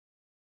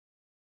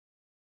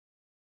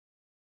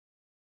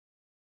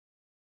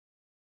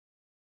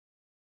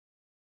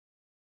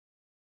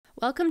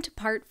Welcome to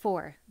Part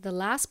 4, the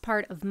last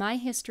part of My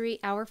History,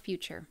 Our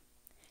Future.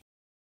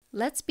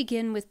 Let's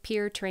begin with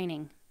peer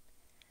training.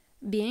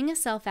 Being a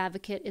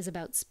self-advocate is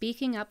about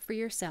speaking up for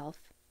yourself,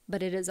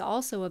 but it is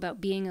also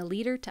about being a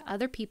leader to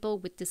other people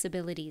with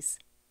disabilities.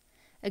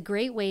 A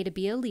great way to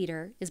be a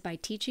leader is by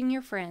teaching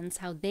your friends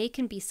how they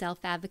can be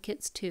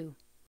self-advocates too.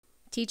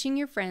 Teaching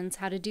your friends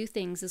how to do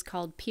things is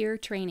called peer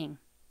training.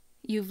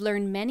 You've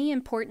learned many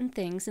important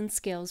things and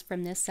skills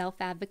from this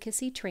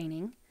self-advocacy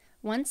training.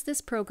 Once this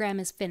program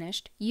is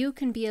finished, you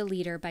can be a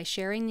leader by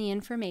sharing the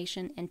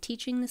information and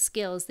teaching the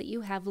skills that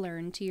you have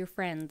learned to your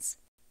friends.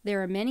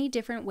 There are many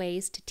different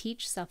ways to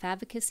teach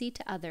self-advocacy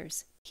to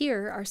others.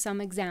 Here are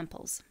some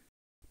examples.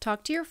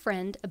 Talk to your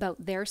friend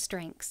about their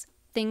strengths,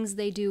 things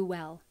they do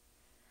well.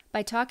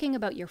 By talking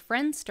about your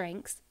friend's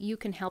strengths, you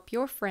can help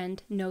your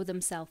friend know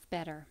themselves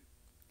better.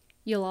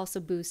 You'll also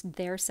boost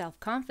their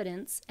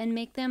self-confidence and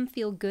make them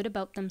feel good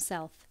about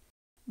themselves.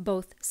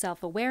 Both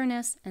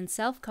self-awareness and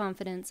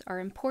self-confidence are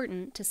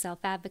important to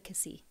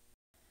self-advocacy.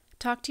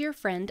 Talk to your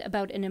friend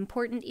about an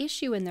important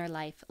issue in their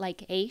life,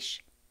 like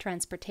age,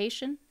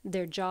 transportation,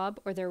 their job,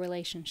 or their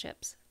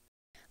relationships.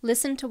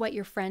 Listen to what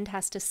your friend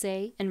has to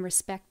say and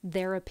respect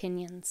their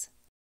opinions.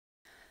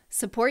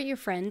 Support your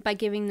friend by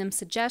giving them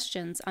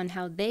suggestions on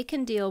how they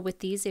can deal with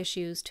these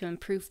issues to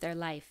improve their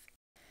life.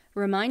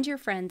 Remind your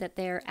friend that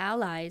their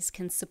allies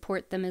can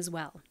support them as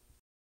well.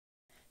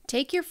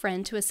 Take your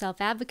friend to a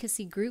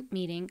self-advocacy group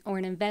meeting or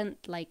an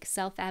event like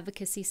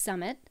Self-Advocacy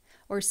Summit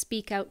or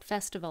Speak Out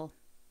Festival.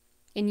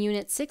 In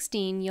Unit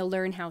 16, you'll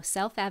learn how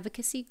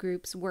self-advocacy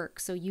groups work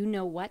so you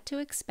know what to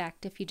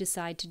expect if you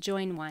decide to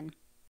join one.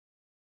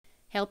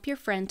 Help your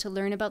friend to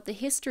learn about the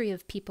history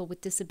of people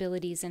with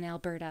disabilities in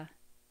Alberta.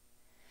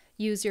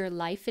 Use your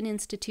Life in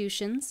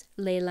Institutions,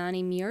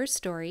 Leilani Muir's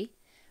story,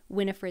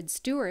 Winifred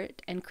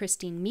Stewart and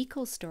Christine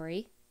Meikle's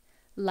story,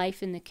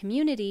 Life in the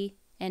Community,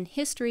 and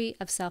History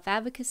of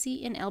Self-Advocacy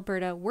in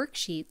Alberta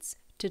worksheets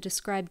to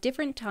describe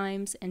different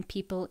times and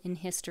people in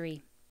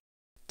history.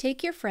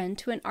 Take your friend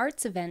to an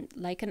arts event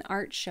like an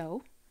art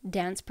show,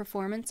 dance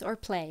performance, or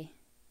play.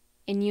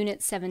 In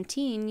Unit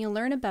 17, you'll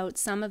learn about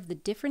some of the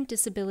different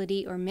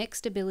disability or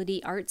mixed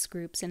ability arts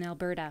groups in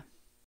Alberta.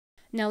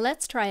 Now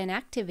let's try an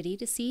activity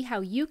to see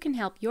how you can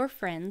help your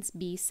friends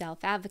be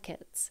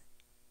self-advocates.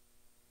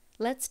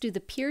 Let's do the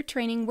peer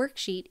training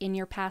worksheet in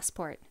your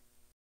passport.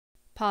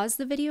 Pause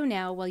the video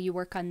now while you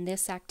work on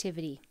this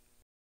activity.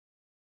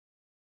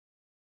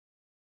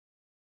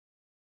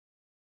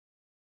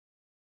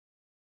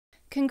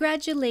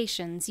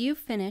 Congratulations, you've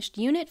finished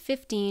Unit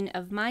 15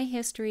 of My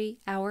History,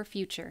 Our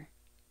Future.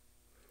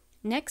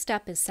 Next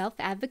up is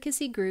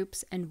self-advocacy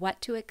groups and what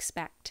to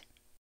expect.